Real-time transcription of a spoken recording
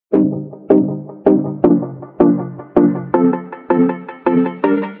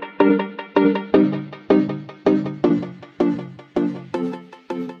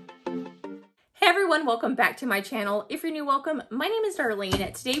to my channel. If you're new, welcome. My name is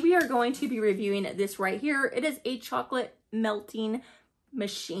Darlene. Today we are going to be reviewing this right here. It is a chocolate melting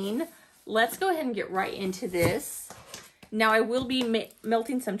machine. Let's go ahead and get right into this. Now I will be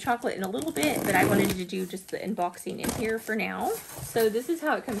melting some chocolate in a little bit, but I wanted to do just the unboxing in here for now. So this is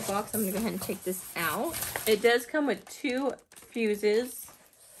how it comes boxed. I'm gonna go ahead and take this out. It does come with 2 fuses.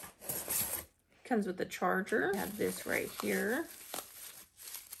 Comes with a charger. I have this right here.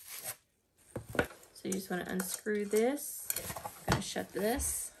 So you just want to unscrew this. I'm going to shut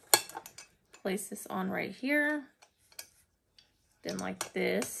this. Place this on right here. Then like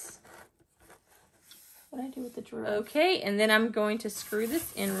this. What do I do with the drill? Okay, and then I'm going to screw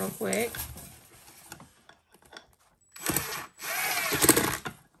this in real quick.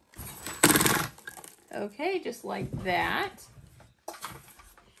 Okay, just like that.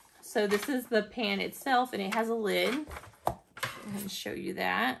 So this is the pan itself, and it has a lid. I'm going to show you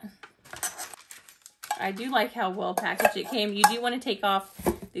that. I do like how well packaged it came. You do want to take off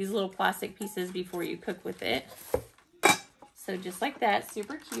these little plastic pieces before you cook with it. So just like that,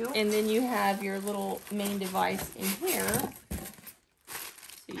 super cute. And then you have your little main device in here.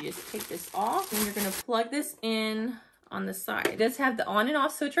 So you just take this off, and you're going to plug this in on the side. It does have the on and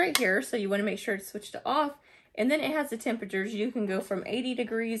off switch right here, so you want to make sure to switch to off. And then it has the temperatures. You can go from 80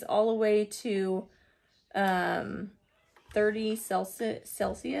 degrees all the way to 30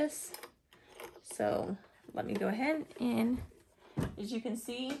 Celsius. So let me go ahead, and as you can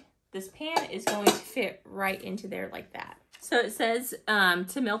see, this pan is going to fit right into there like that. So it says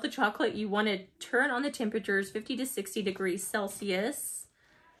to melt the chocolate, you want to turn on the temperatures 50 to 60 degrees Celsius.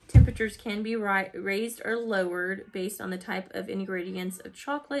 Temperatures can be raised or lowered based on the type of ingredients of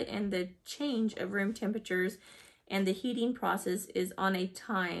chocolate and the change of room temperatures, and the heating process is on at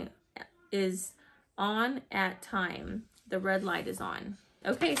time. The red light is on.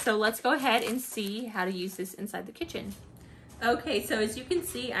 Okay, so let's go ahead and see how to use this inside the kitchen. Okay, so as you can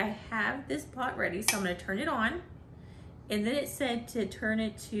see, I have this pot ready, so I'm going to turn it on. And then it said to turn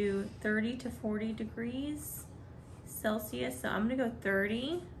it to 30 to 40 degrees Celsius. So I'm going to go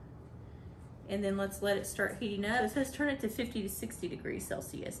 30. And then let's let it start heating up. So it says turn it to 50 to 60 degrees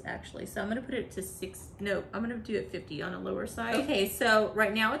Celsius, actually. So I'm going to put it to I'm going to do it 50 on a lower side. Okay, so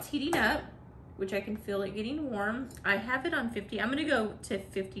right now it's heating up, which I can feel it getting warm. I have it on 50. I'm gonna go to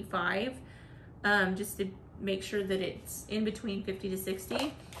 55, just to make sure that it's in between 50 to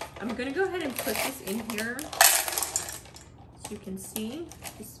 60. I'm gonna go ahead and put this in here, so you can see.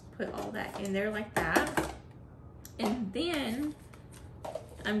 Just put all that in there like that. And then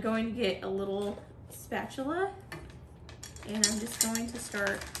I'm going to get a little spatula, and I'm just going to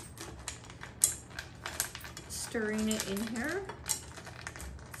start stirring it in here.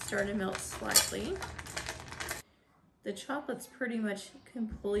 Starting to melt slightly. The chocolate's pretty much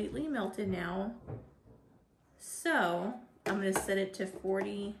completely melted now. So I'm going to set it to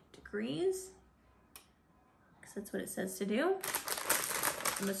 40 degrees because that's what it says to do.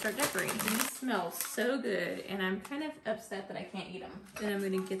 I'm going to start decorating. These smell so good, and I'm kind of upset that I can't eat them. Then I'm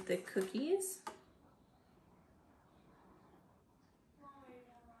going to get the cookies.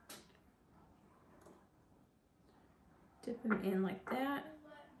 Dip them in like that.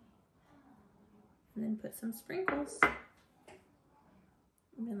 And then put some sprinkles,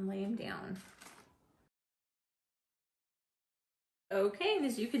 and then lay them down. Okay,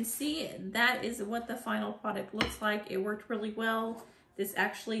 as you can see, that is what the final product looks like. It worked really well. This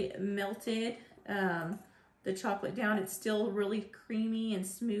actually melted the chocolate down. It's still really creamy and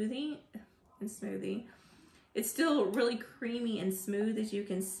smoothie. It's still really creamy and smooth, as you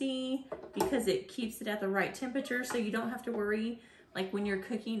can see, because it keeps it at the right temperature, so you don't have to worry like when you're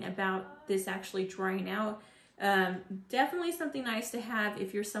cooking about this actually drying out. Definitely something nice to have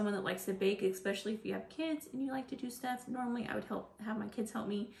if you're someone that likes to bake, especially if you have kids and you like to do stuff. Normally I would have my kids help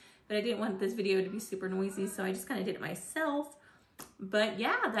me, but I didn't want this video to be super noisy, so I just kind of did it myself. But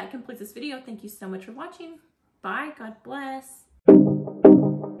yeah, that completes this video. Thank you so much for watching. Bye, God bless.